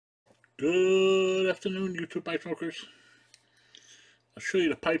Good afternoon, YouTube pipe smokers. I'll show you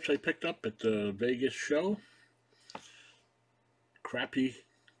the pipes I picked up at the Vegas show. Crappy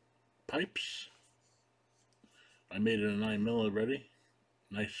pipes. I made it a 9mm already.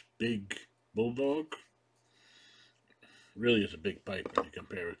 Nice big bulldog. Really is a big pipe when you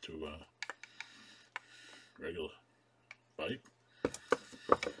compare it to a regular pipe.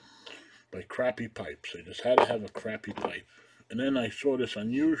 But crappy pipes. I just had to have a crappy pipe. And then I saw this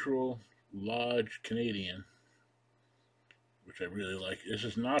unusual large Canadian, which I really like. This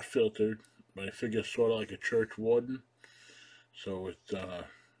is not filtered, but I figure it's sort of like a church warden, so it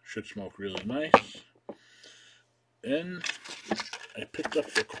should smoke really nice. Then I picked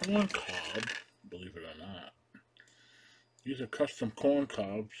up the corn cob, believe it or not. These are custom corn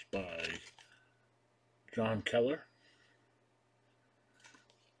cobs by John Keller.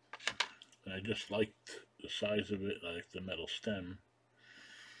 And I just liked the size of it. I like the metal stem.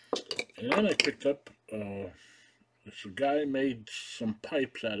 And then I picked up this guy made some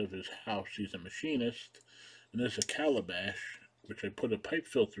pipes out of his house. He's a machinist, and there's a calabash, which I put a pipe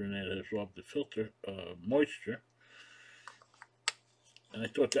filter in there to absorb the filter moisture. And I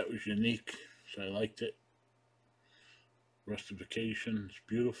thought that was unique, so I liked it. Rustification is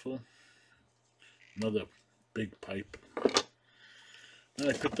beautiful. Another big pipe. Then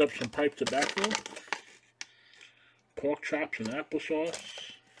I picked up some pipe tobacco, pork chops and applesauce.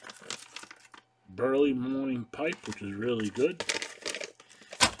 Burley morning pipe, which is really good.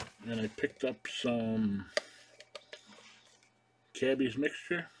 And I picked up some Cabby's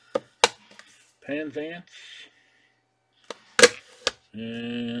mixture, Penzance,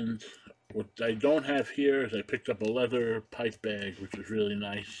 and what I don't have here is I picked up a leather pipe bag, which is really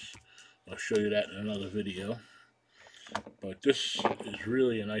nice. I'll show you that in another video. But this is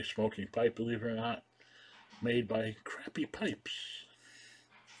really a nice smoking pipe, believe it or not, made by Crappy Pipes.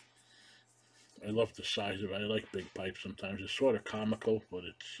 I love the size of it. I like big pipes sometimes. It's sort of comical, but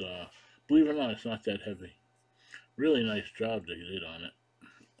it's, believe it or not, it's not that heavy. Really nice job they did on it.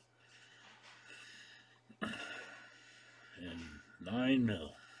 And 9mm.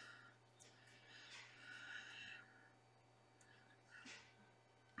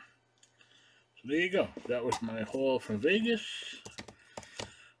 So there you go. That was my haul from Vegas.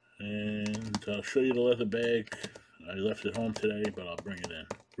 And I'll show you the leather bag. I left it home today, but I'll bring it in.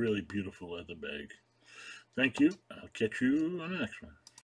 Really beautiful leather bag. Thank you. I'll catch you on the next one.